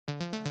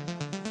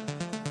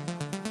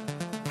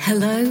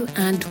Hello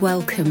and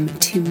welcome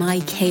to My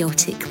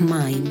Chaotic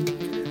Mind.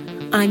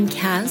 I'm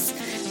Kaz,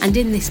 and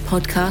in this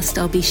podcast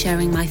I'll be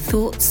sharing my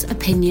thoughts,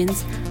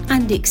 opinions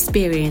and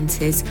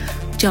experiences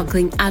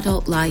juggling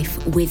adult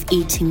life with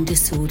eating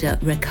disorder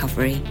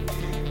recovery.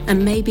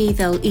 And maybe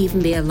there'll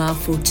even be a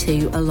laugh or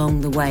two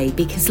along the way,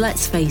 because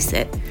let's face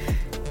it,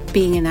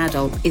 being an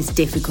adult is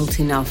difficult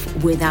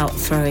enough without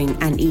throwing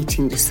an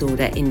eating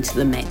disorder into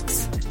the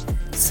mix.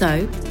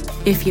 So,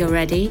 if you're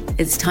ready,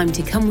 it's time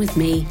to come with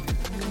me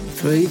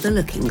through the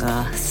looking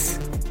glass.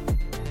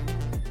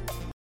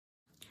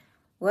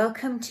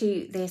 Welcome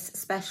to this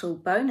special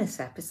bonus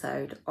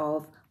episode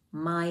of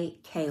My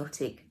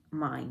Chaotic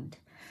Mind.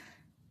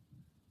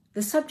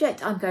 The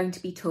subject I'm going to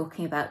be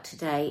talking about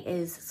today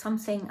is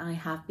something I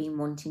have been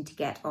wanting to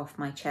get off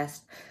my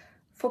chest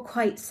for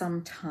quite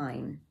some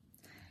time.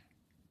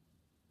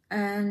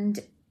 And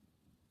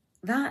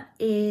that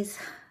is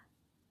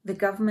the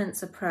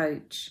government's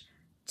approach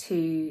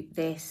to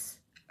this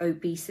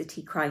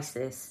obesity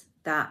crisis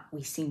that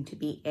we seem to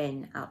be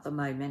in at the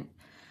moment,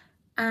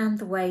 and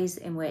the ways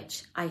in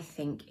which I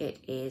think it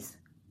is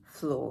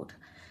flawed.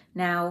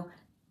 Now,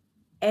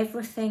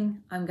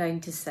 everything I'm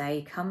going to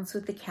say comes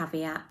with the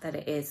caveat that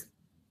it is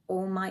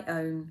all my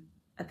own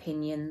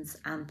opinions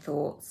and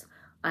thoughts.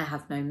 I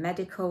have no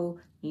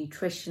medical,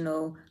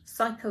 nutritional,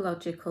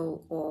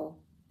 psychological or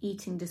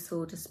eating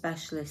disorder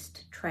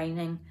specialist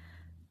training.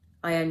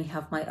 I only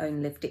have my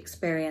own lived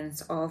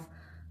experience of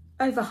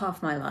over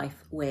half my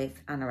life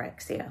with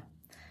anorexia.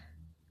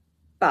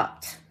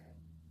 But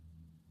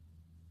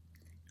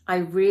I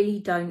really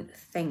don't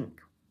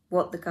think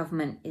what the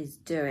government is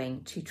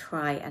doing to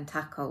try and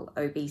tackle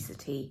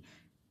obesity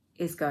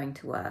is going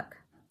to work.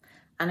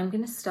 And I'm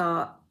going to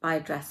start by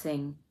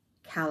addressing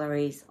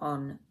calories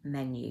on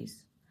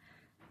menus.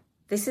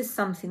 This is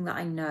something that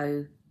I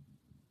know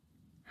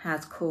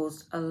has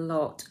caused a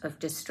lot of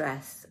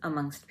distress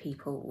amongst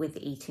people with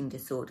eating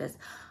disorders.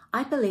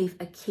 I believe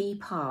a key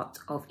part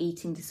of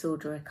eating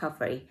disorder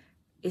recovery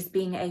is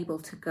being able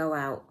to go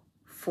out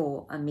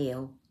for a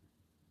meal,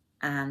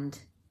 and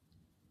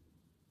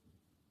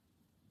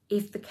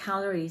if the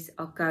calories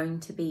are going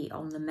to be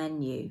on the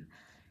menu,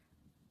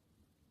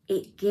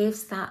 it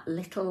gives that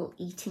little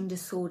eating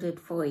disordered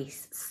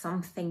voice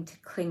something to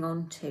cling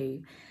on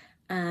to,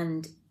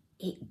 and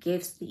it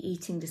gives the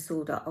eating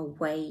disorder a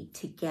way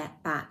to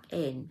get back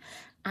in.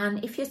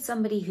 And if you're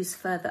somebody who's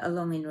further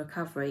along in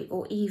recovery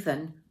or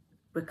even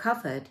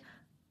recovered,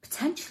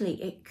 potentially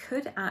it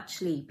could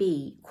actually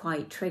be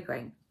quite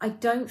triggering. I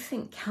don't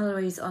think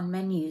calories on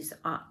menus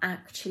are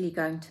actually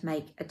going to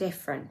make a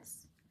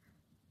difference.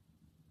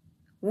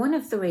 One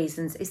of the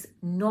reasons is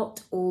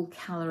not all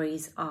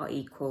calories are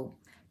equal.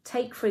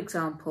 Take, for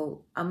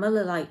example, a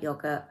Muller Light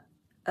yogurt,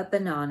 a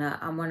banana,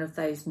 and one of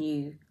those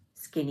new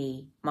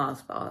skinny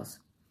Mars bars.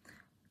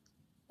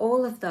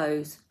 All of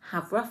those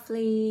have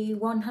roughly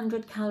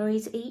 100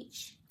 calories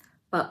each,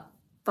 but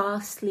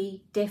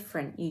vastly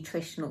different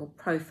nutritional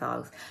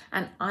profiles.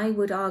 And I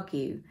would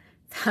argue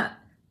that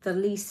the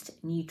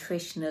least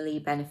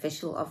nutritionally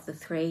beneficial of the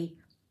three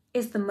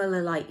is the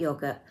Muller Light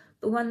yogurt,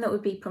 the one that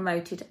would be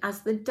promoted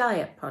as the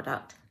diet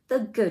product, the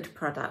good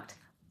product,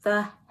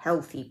 the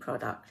healthy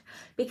product,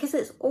 because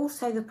it's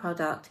also the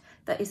product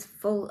that is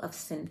full of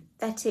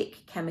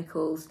synthetic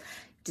chemicals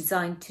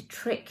designed to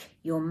trick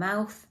your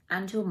mouth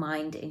and your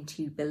mind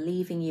into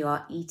believing you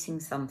are eating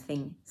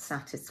something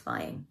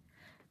satisfying.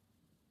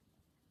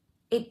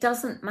 It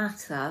doesn't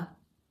matter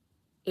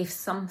if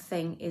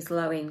something is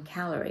low in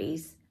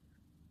calories.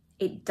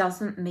 It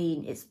doesn't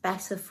mean it's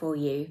better for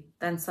you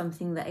than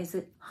something that is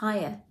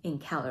higher in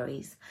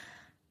calories.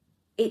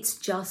 It's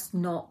just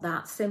not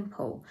that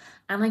simple.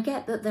 And I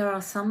get that there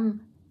are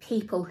some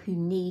people who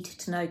need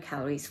to know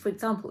calories. For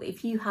example,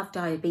 if you have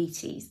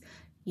diabetes,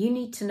 you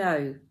need to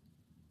know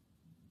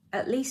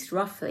at least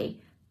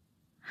roughly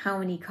how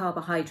many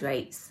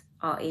carbohydrates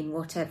are in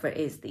whatever it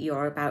is that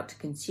you're about to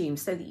consume,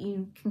 so that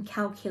you can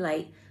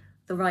calculate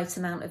the right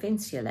amount of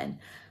insulin.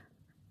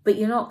 But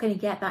you're not going to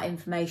get that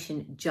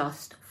information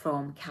just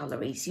from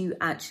calories. You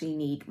actually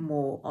need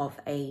more of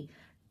a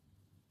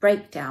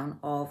breakdown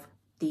of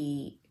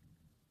the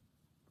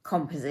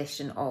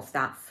composition of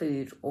that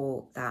food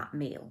or that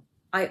meal.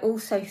 I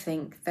also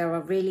think there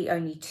are really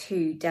only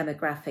two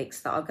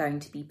demographics that are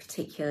going to be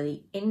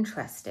particularly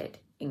interested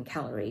in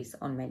calories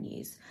on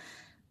menus.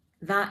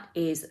 That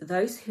is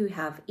those who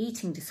have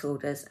eating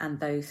disorders and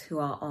those who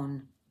are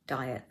on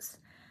diets.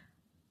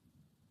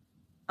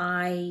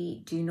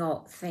 I do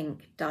not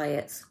think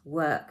diets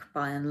work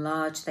by and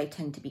large. They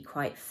tend to be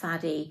quite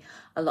faddy.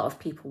 A lot of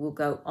people will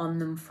go on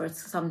them for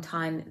some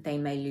time. They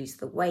may lose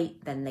the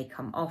weight, then they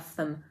come off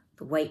them.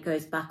 The weight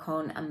goes back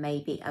on and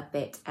maybe a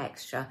bit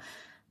extra.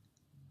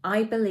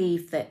 I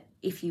believe that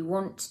if you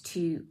want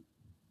to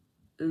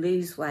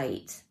lose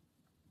weight,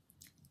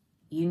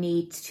 you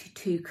need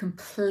to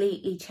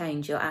completely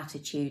change your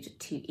attitude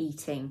to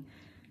eating.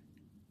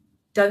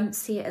 Don't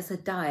see it as a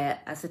diet,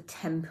 as a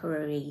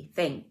temporary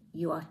thing.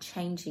 You are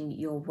changing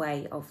your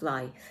way of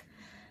life.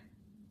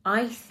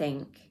 I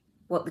think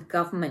what the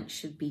government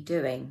should be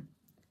doing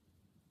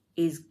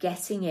is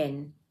getting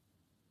in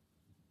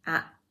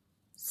at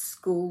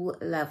school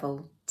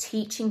level,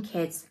 teaching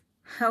kids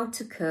how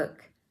to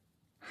cook,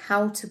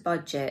 how to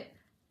budget,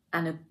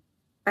 and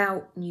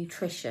about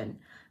nutrition,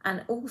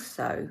 and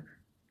also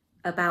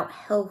about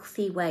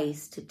healthy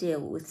ways to deal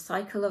with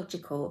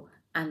psychological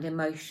and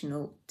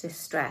emotional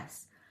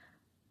distress.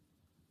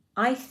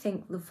 I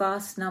think the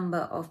vast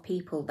number of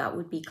people that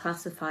would be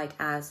classified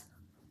as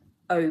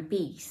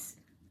obese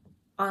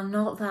are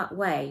not that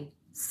way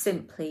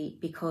simply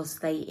because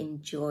they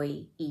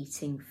enjoy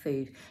eating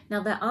food.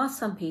 Now, there are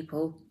some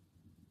people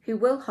who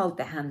will hold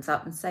their hands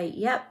up and say,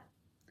 yep,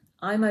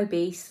 I'm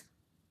obese.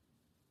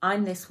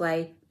 I'm this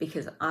way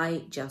because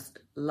I just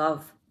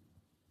love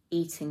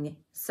eating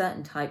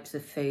certain types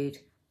of food.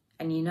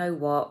 And you know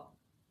what?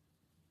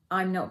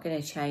 I'm not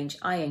going to change.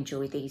 I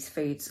enjoy these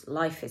foods.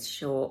 Life is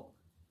short.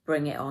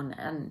 Bring it on.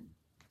 And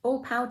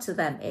all power to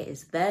them. It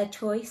is their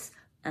choice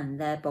and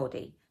their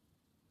body.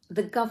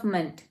 The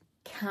government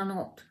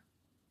cannot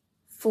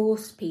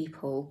force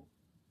people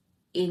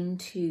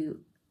into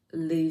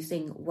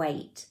losing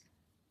weight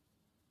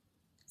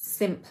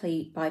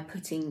simply by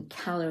putting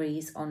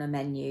calories on a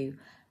menu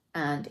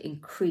and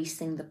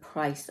increasing the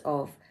price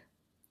of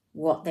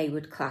what they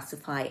would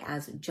classify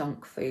as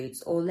junk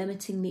foods, or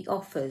limiting the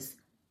offers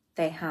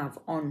they have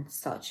on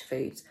such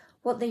foods.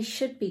 What they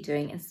should be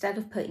doing, instead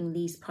of putting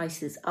these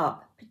prices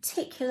up,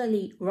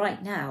 particularly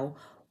right now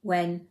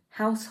when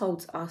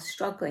households are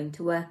struggling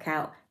to work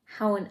out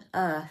how on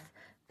earth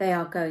they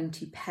are going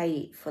to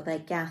pay for their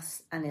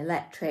gas and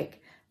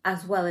electric,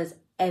 as well as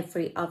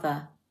every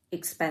other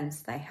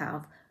expense they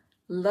have,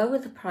 lower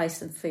the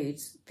price of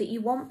foods that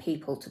you want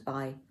people to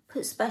buy.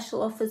 Put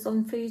special offers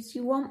on foods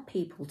you want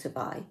people to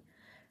buy.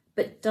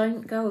 But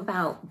don't go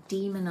about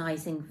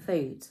demonising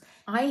foods.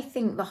 I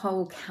think the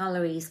whole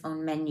calories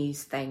on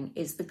menus thing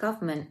is the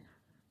government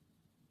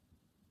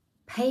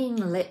paying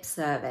lip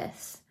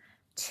service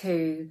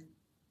to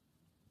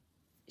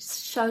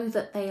show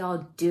that they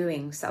are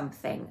doing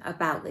something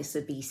about this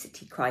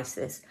obesity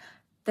crisis.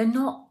 They're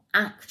not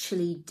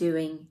actually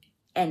doing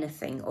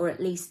anything, or at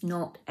least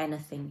not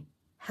anything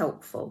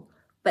helpful.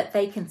 But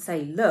they can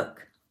say,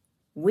 look,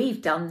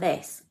 we've done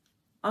this.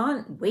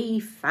 Aren't we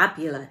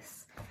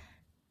fabulous?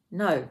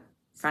 No,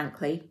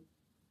 frankly,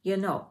 you're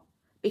not,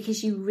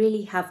 because you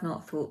really have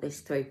not thought this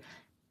through.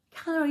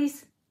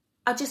 Calories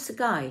are just a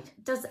guide.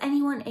 Does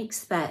anyone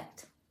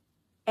expect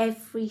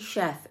every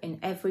chef in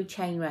every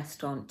chain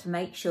restaurant to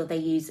make sure they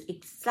use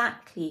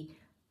exactly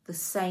the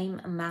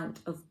same amount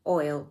of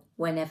oil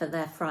whenever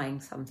they're frying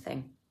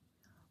something?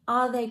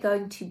 Are they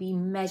going to be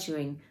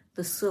measuring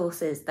the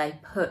sauces they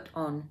put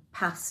on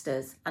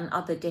pastas and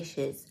other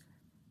dishes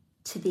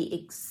to the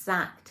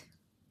exact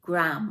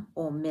gram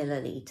or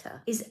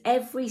milliliter? Is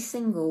every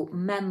single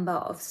member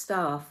of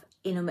staff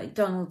in a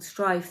McDonald's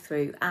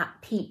drive-through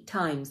at peak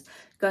times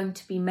going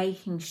to be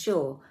making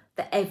sure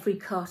that every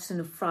carton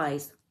of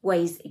fries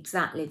weighs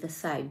exactly the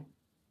same?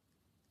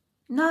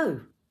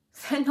 No,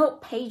 they're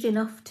not paid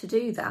enough to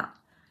do that.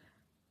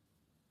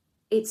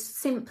 It's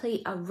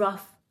simply a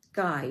rough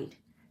guide.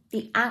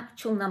 The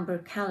actual number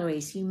of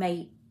calories you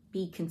may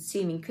be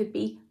consuming could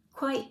be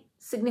quite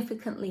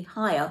significantly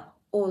higher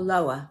or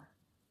lower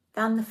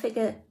than the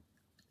figure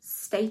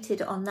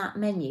stated on that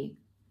menu.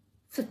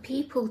 For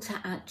people to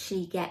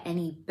actually get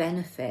any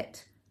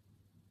benefit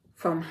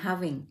from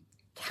having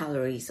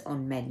calories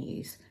on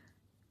menus,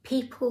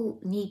 people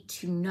need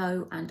to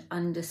know and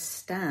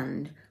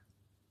understand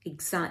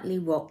exactly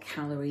what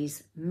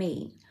calories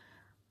mean.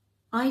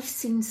 I've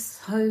seen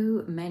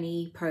so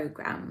many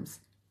programs,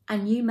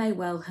 and you may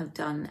well have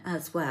done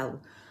as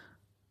well,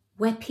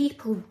 where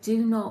people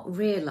do not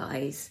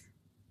realise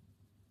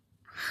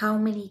how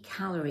many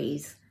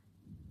calories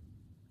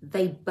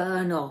they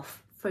burn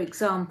off. For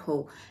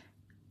example,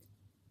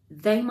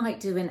 they might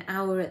do an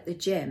hour at the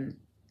gym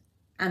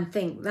and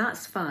think,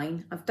 that's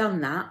fine, I've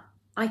done that,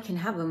 I can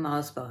have a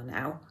Mars bar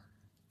now.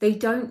 They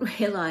don't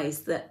realise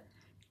that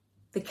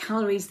the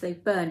calories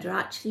they've burned are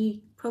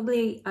actually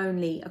probably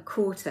only a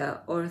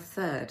quarter or a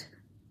third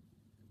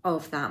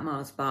of that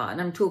Mars bar. And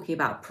I'm talking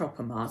about a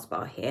proper Mars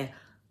bar here,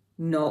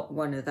 not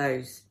one of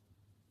those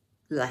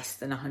less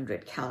than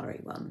 100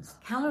 calorie ones.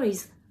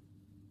 Calories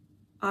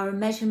are a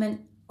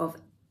measurement of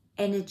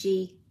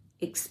energy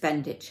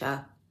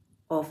expenditure,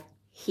 of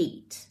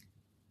heat.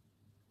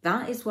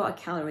 That is what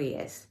a calorie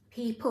is.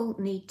 People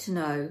need to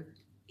know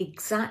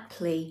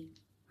exactly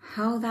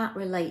how that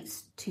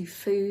relates to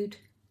food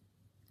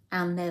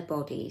and their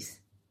bodies.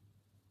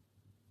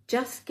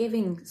 Just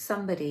giving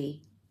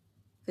somebody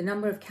the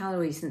number of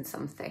calories in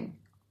something,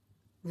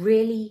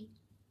 really,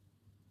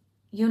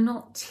 you're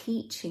not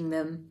teaching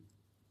them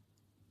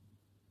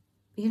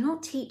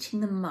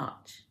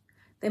much.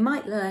 They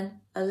might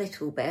learn a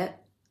little bit,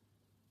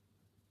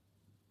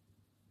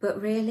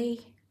 but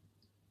really,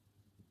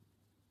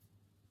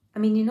 I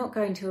mean, you're not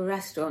going to a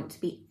restaurant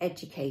to be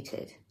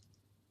educated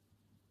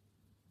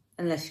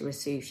unless you're a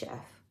sous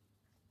chef.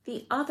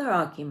 The other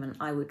argument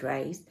I would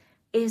raise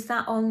is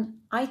that on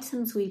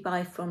items we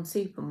buy from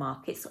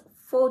supermarkets,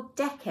 for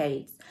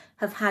decades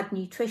have had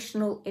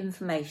nutritional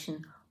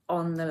information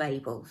on the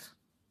labels.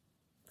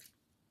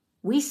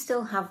 We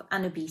still have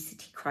an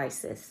obesity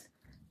crisis.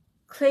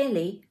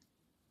 Clearly,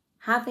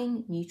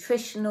 having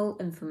nutritional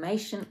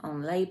information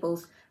on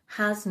labels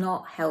has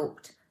not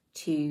helped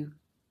to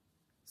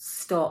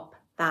stop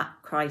that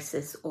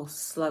crisis or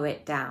slow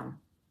it down.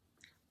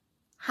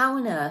 How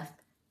on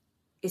earth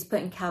is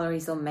putting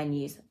calories on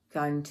menus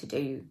going to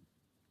do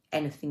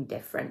anything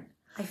different?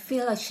 I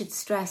feel I should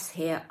stress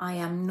here, I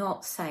am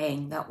not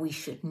saying that we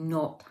should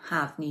not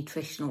have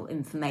nutritional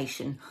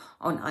information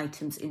on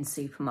items in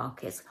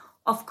supermarkets.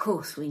 Of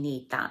course we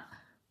need that,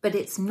 but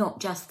it's not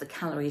just the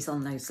calories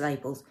on those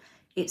labels.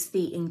 It's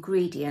the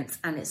ingredients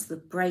and it's the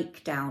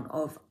breakdown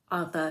of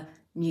other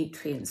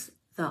nutrients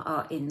that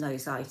are in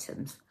those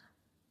items.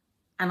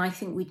 And I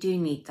think we do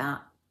need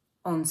that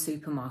on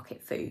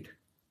supermarket food.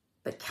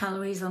 But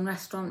calories on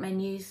restaurant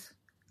menus?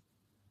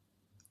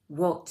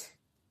 What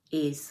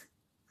is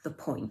the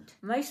point?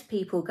 Most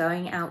people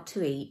going out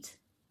to eat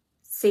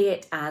see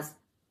it as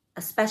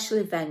a special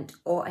event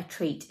or a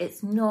treat.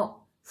 It's not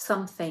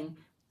something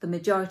the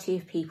majority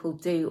of people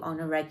do on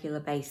a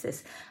regular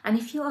basis. And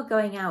if you are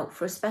going out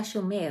for a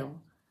special meal,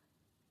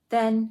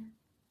 then,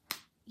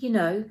 you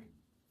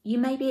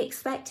maybe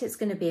expect it's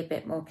going to be a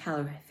bit more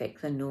calorific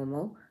than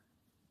normal.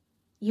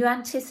 You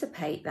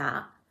anticipate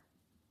that.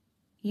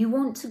 You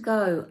want to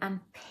go and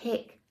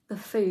pick the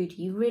food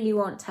you really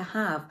want to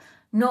have,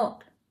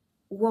 not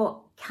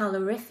what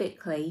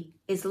calorifically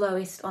is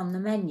lowest on the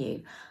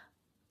menu.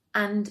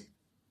 And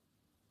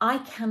I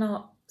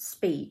cannot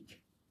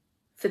speak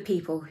for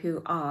people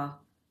who are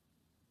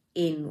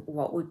in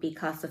what would be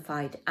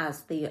classified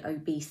as the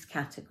obese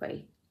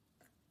category.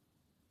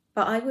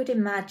 But I would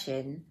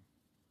imagine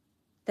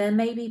there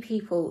may be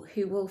people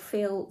who will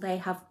feel they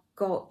have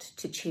got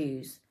to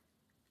choose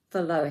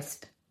the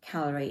lowest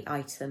calorie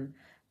item,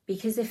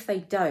 because if they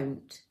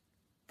don't,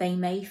 they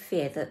may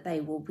fear that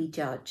they will be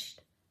judged.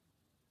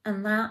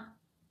 And that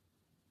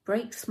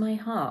breaks my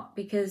heart,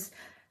 because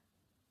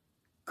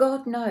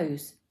God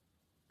knows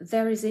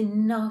there is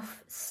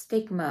enough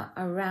stigma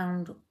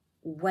around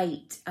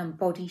weight and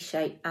body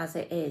shape as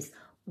it is.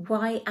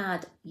 Why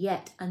add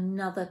yet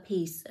another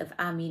piece of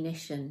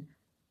ammunition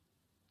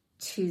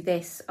to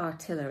this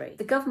artillery?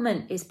 The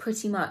government is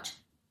pretty much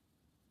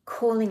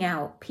calling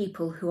out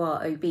people who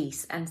are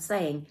obese and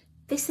saying,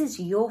 this is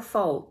your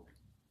fault.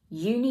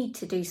 You need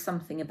to do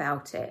something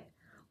about it.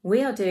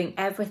 We are doing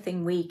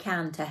everything we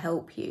can to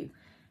help you.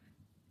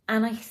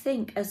 And I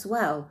think as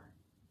well,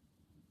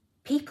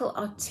 people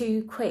are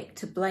too quick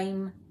to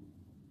blame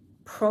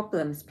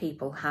problems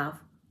people have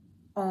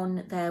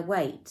on their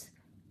weight.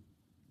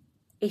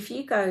 If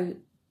you go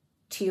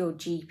to your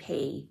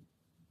GP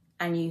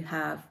and you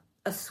have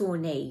a sore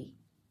knee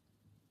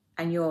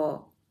and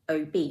you're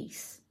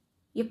obese,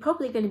 you're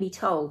probably going to be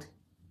told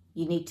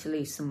you need to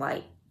lose some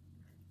weight.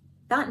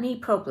 That knee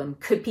problem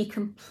could be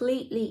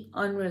completely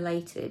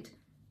unrelated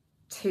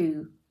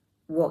to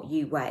what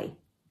you weigh.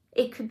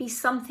 It could be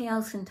something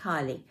else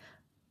entirely.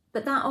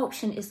 But that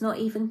option is not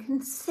even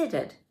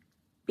considered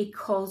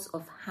because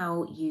of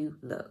how you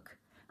look.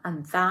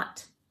 And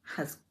that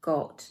has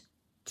got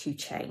to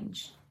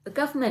change. The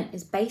government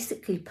is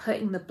basically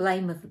putting the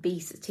blame of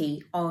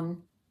obesity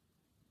on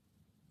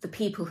the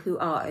people who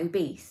are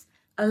obese.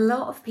 A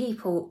lot of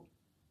people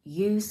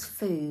use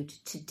food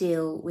to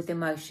deal with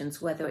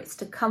emotions, whether it's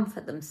to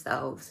comfort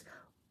themselves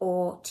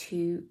or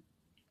to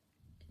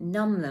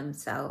numb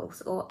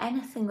themselves or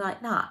anything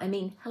like that. I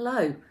mean,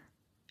 hello,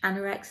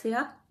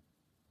 anorexia,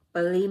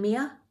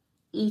 bulimia,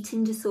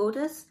 eating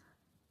disorders.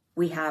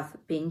 We have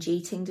binge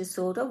eating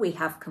disorder. We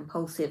have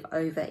compulsive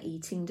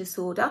overeating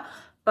disorder.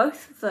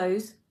 Both of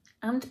those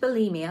and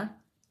bulimia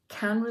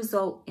can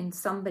result in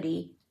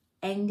somebody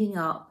ending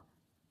up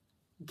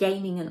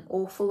gaining an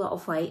awful lot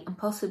of weight and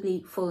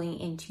possibly falling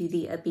into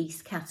the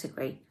obese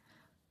category.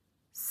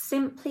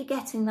 Simply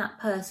getting that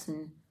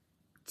person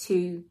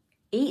to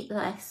eat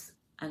less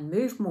and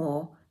move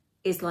more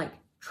is like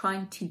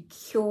trying to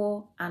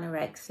cure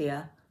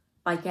anorexia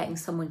by getting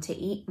someone to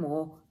eat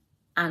more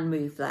and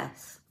move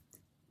less.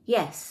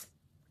 Yes,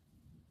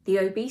 the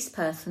obese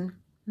person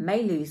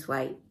may lose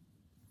weight,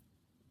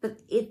 but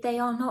they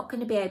are not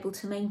going to be able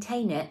to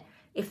maintain it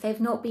if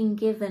they've not been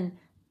given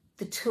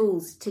the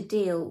tools to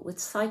deal with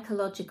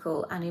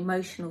psychological and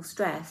emotional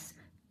stress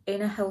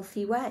in a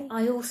healthy way.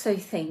 I also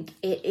think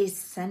it is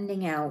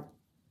sending out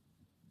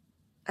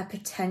a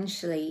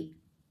potentially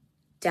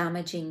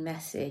damaging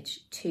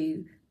message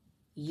to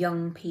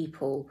young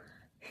people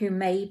who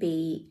may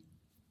be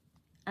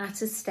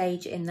at a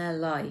stage in their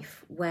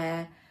life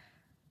where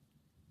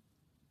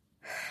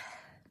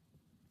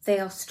they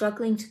are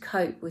struggling to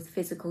cope with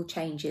physical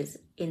changes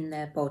in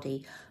their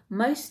body.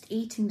 Most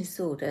eating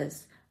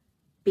disorders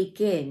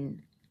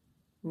begin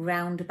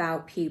round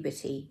about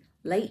puberty,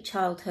 late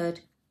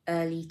childhood,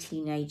 early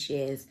teenage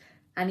years.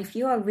 And if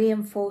you are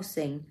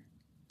reinforcing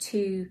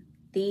to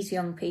these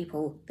young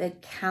people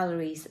that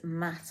calories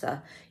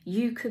matter,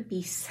 you could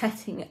be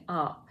setting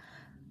up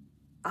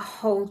a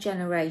whole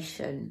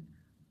generation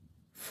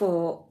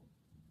for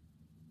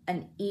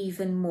an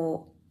even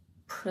more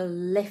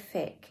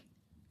prolific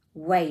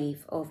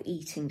wave of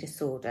eating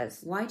disorders.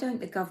 Why don't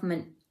the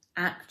government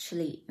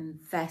actually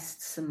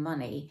invest some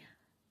money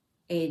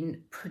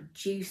in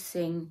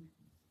producing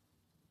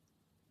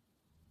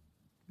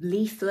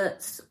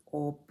leaflets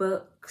or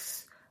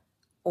books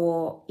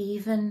or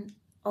even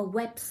a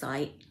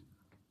website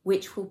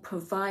which will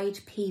provide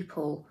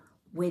people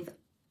with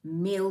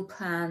meal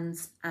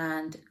plans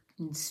and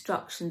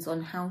instructions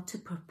on how to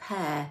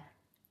prepare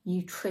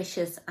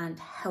nutritious and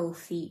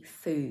healthy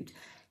food,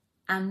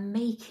 and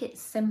make it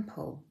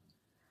simple.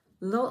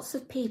 Lots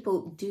of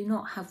people do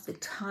not have the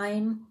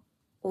time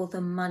or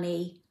the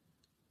money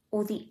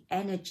or the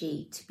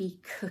energy to be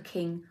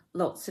cooking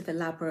lots of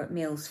elaborate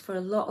meals. For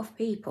a lot of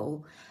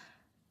people,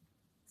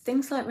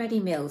 things like ready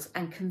meals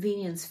and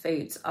convenience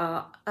foods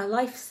are a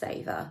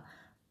lifesaver.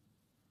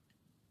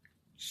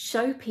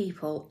 Show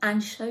people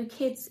and show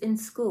kids in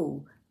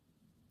school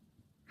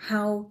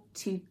how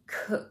to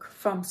cook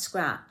from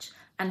scratch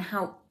and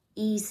how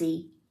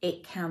easy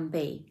it can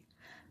be.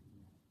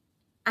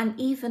 And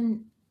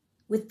even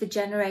with the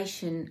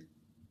generation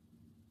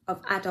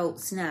of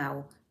adults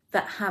now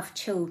that have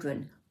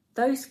children,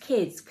 those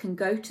kids can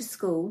go to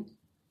school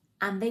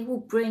and they will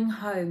bring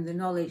home the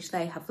knowledge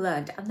they have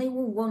learned, and they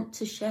will want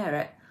to share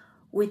it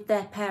with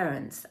their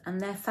parents and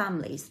their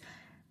families.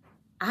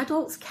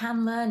 Adults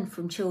can learn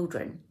from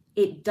children.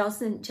 It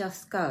doesn't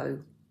just go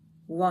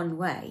one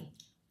way.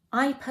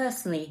 I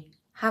personally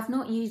have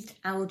not used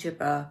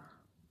algebra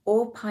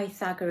or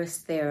Pythagoras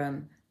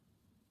theorem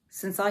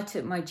since I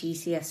took my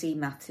GCSE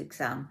maths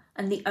exam,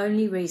 and the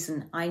only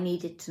reason I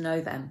needed to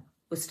know them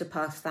was to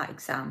pass that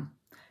exam.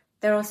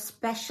 There are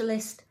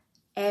specialist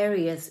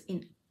areas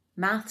in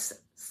maths,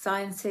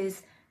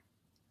 sciences,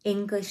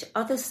 English,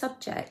 other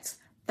subjects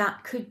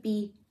that could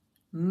be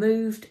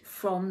moved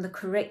from the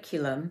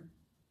curriculum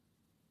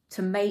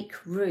to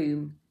make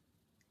room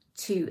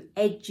to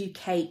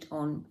educate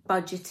on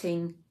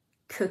budgeting,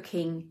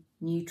 cooking,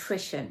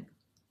 nutrition,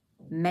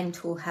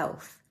 mental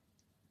health.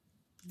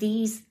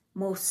 These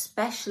more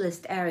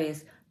specialist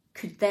areas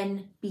could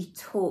then be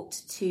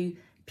taught to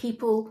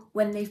people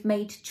when they've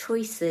made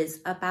choices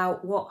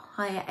about what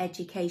higher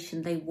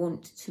education they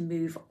want to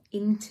move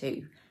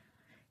into.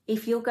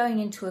 If you're going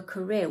into a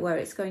career where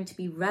it's going to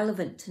be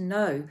relevant to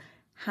know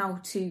how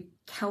to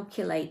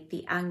calculate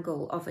the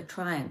angle of a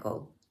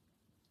triangle,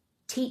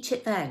 teach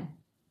it then.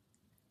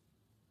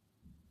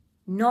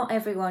 Not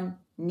everyone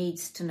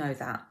needs to know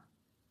that,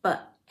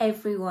 but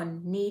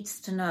everyone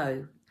needs to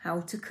know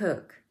how to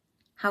cook,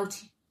 how to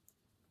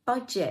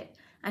budget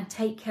and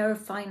take care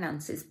of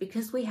finances,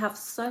 because we have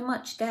so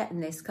much debt in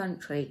this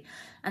country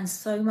and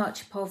so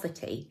much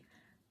poverty.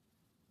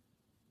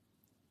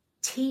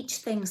 Teach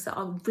things that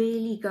are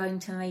really going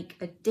to make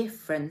a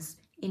difference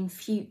in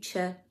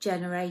future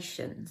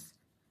generations.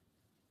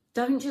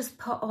 Don't just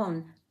put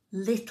on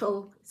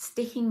little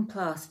sticking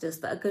plasters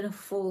that are going to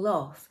fall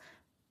off.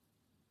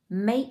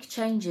 Make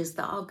changes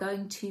that are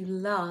going to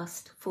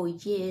last for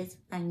years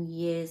and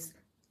years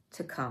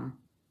to come.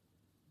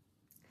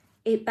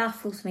 It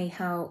baffles me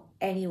how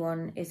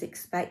anyone is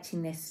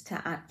expecting this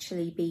to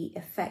actually be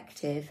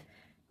effective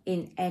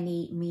in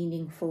any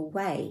meaningful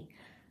way.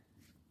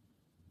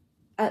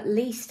 At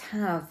least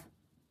have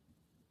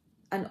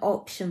an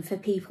option for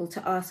people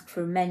to ask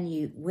for a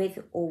menu with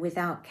or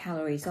without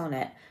calories on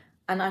it.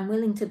 And I'm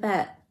willing to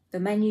bet the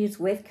menus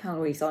with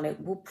calories on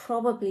it will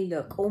probably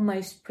look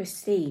almost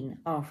pristine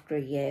after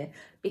a year,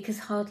 because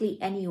hardly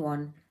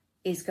anyone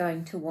is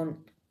going to want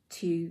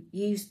to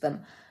use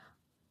them.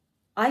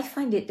 I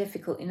find it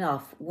difficult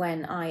enough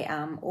when I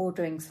am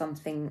ordering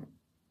something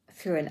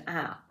through an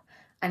app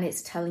and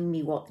it's telling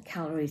me what the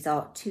calories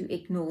are to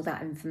ignore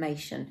that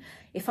information.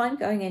 If I'm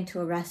going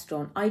into a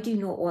restaurant, I do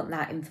not want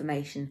that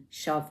information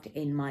shoved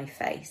in my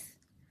face.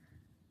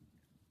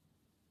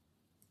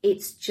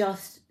 It's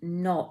just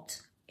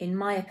not, in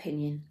my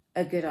opinion,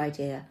 a good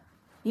idea.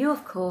 You,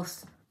 of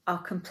course,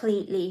 are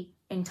completely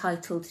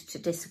entitled to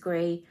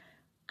disagree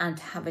and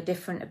to have a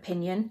different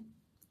opinion,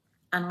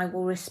 and I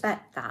will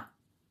respect that.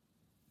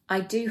 I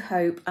do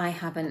hope I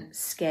haven't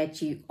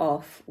scared you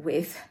off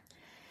with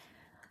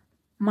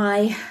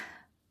my,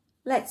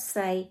 let's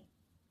say,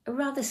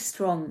 rather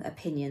strong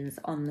opinions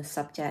on the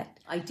subject.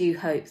 I do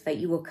hope that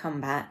you will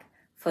come back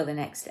for the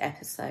next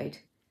episode.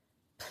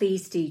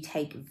 Please do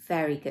take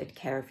very good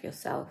care of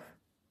yourself.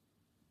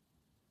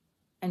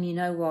 And you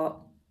know what?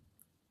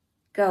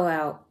 Go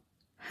out,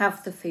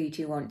 have the food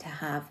you want to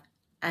have,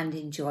 and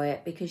enjoy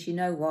it, because you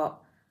know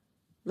what?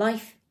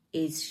 Life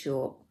is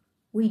short.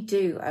 We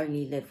do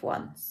only live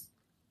once.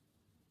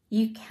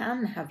 You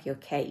can have your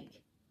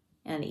cake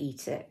and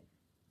eat it,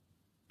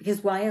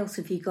 because why else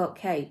have you got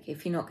cake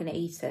if you're not going to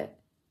eat it?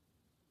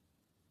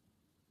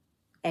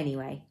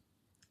 Anyway,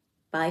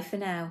 bye for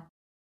now.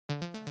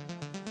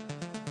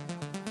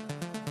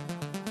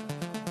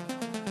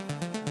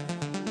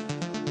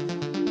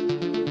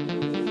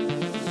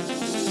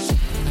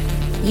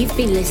 You've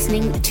been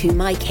listening to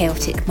My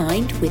Chaotic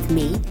Mind with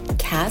me,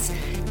 Kaz,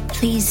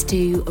 Please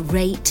do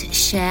rate,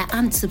 share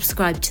and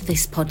subscribe to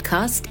this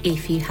podcast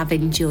if you have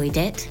enjoyed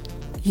it.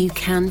 You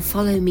can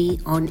follow me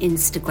on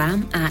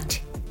Instagram at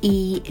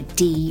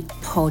edpodcaz.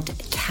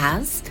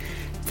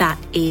 That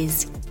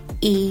is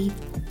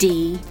edpodcaz,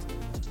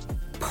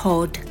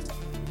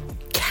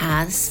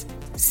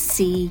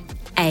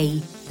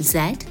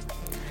 CAZ.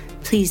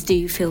 Please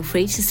do feel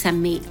free to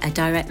send me a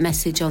direct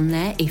message on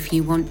there if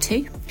you want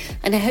to.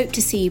 And I hope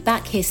to see you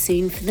back here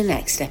soon for the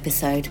next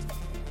episode.